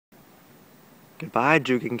Goodbye,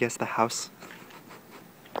 Drew can guess the house.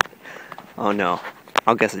 Oh no,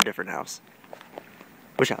 I'll guess a different house.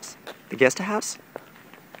 Which house? The guest house?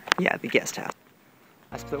 Yeah, the guest house.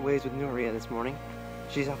 I split ways with Nuria this morning.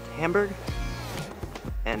 She's off to Hamburg,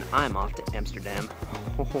 and I'm off to Amsterdam.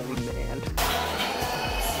 Oh man.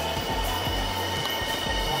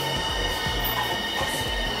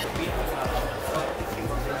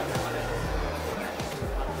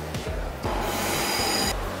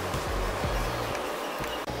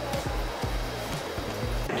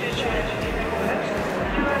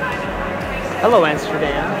 Hello,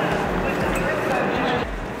 Amsterdam.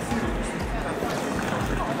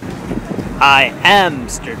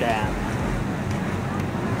 Amsterdam.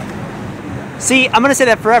 See, I'm gonna say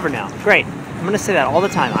that forever now. Great. I'm gonna say that all the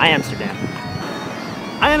time. Amsterdam.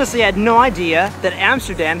 I honestly had no idea that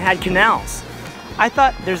Amsterdam had canals. I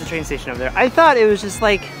thought there's a train station over there. I thought it was just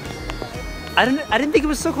like I didn't think it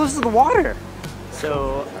was so close to the water.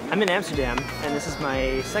 So I'm in Amsterdam, and this is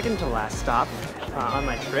my second to last stop on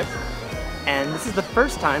my trip. And this is the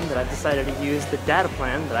first time that I've decided to use the data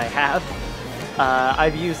plan that I have.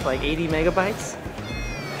 I've used like 80 megabytes.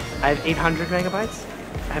 I have 800 megabytes.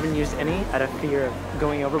 I haven't used any out of fear of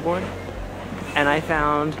going overboard. And I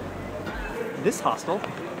found this hostel,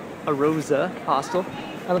 a Rosa hostel.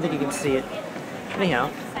 I don't think you can see it. Anyhow,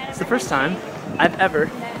 it's the first time I've ever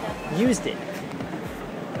used it.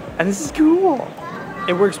 And this is cool.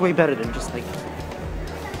 It works way better than just like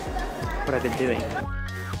what I've been doing.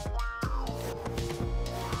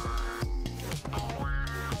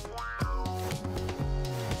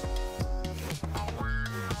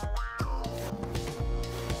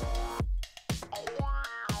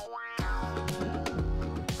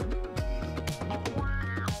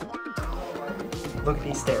 Look at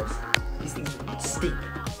these stairs. These things are steep.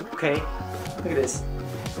 Okay? Look at this.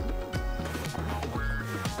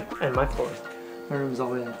 And my floor. My room's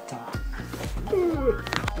all the way at the top.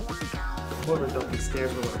 Whoever built these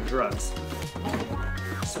stairs were on drugs.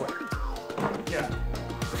 I swear. Yeah.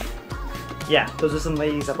 Yeah, those are some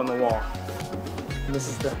ladies up on the wall. And this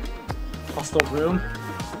is the hostel room.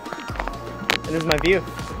 And this is my view.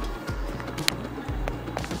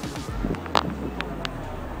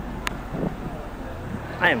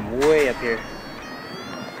 I am way up here.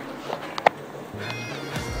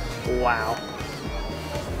 Wow.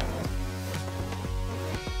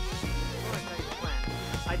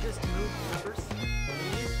 I just moved numbers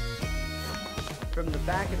from the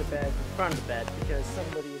back of the bed to the front of the bed because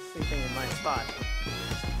somebody is sleeping in my spot.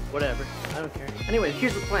 Whatever, I don't care. Anyway,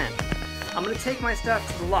 here's the plan. I'm gonna take my stuff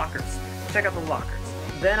to the lockers, check out the lockers.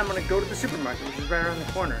 Then I'm gonna go to the supermarket, which is right around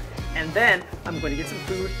the corner. And then I'm going to get some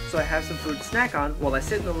food so I have some food to snack on while I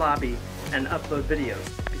sit in the lobby and upload videos,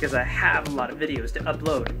 because I have a lot of videos to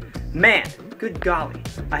upload. Man, good golly.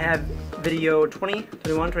 I have video 20,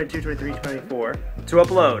 21, 22, 23, 24 to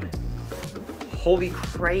upload. Holy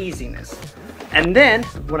craziness. And then,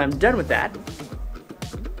 when I'm done with that,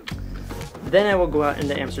 then I will go out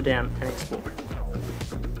into Amsterdam and explore.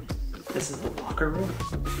 This is the locker room.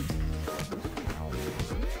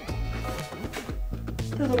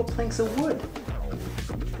 They're little planks of wood.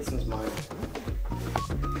 This one's mine.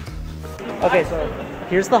 Okay, so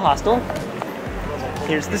here's the hostel.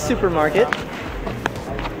 Here's the supermarket.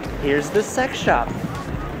 Here's the sex shop.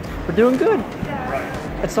 We're doing good.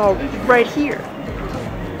 It's all right here.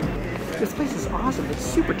 This place is awesome. It's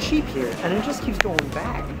super cheap here, and it just keeps going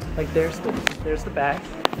back. Like there's the back.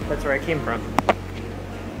 That's where I came from.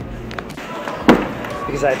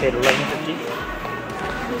 Because I paid $11.50.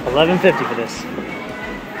 $11.50 for this.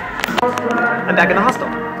 I'm back in the hostel.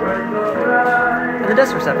 And the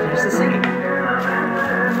desk receptionist is singing.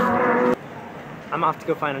 I'm off to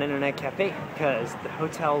go find an internet cafe because the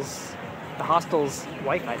hostel's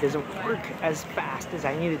Wi-Fi doesn't work as fast as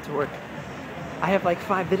I need it to work. I have like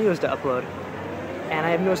 5 videos to upload and I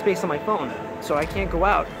have no space on my phone, so I can't go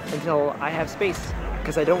out until I have space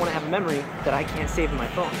because I don't want to have a memory that I can't save in my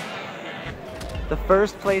phone. The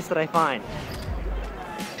first place that I find,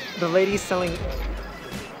 the lady's selling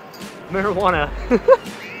marijuana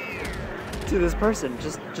to this person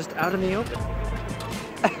just out in the open.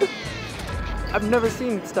 I've never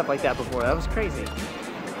seen stuff like that before. That was crazy.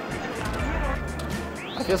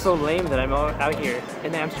 I feel so lame that I'm out here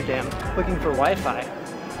in Amsterdam looking for Wi-Fi.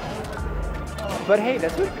 But hey,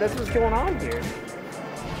 that's what's going on here.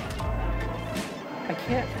 I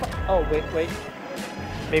can't. Oh wait.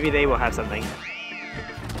 Maybe they will have something.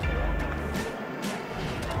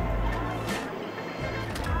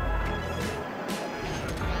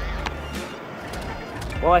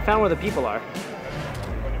 Well, I found where the people are.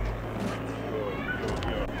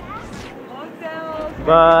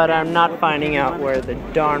 but I'm not finding out where the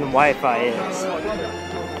darn Wi-Fi is.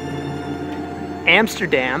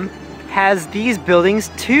 Amsterdam has these buildings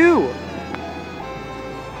too.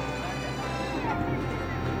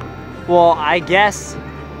 Well, I guess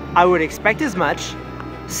I would expect as much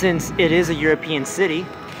since it is a European city.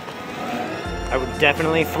 I would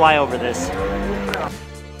definitely fly over this.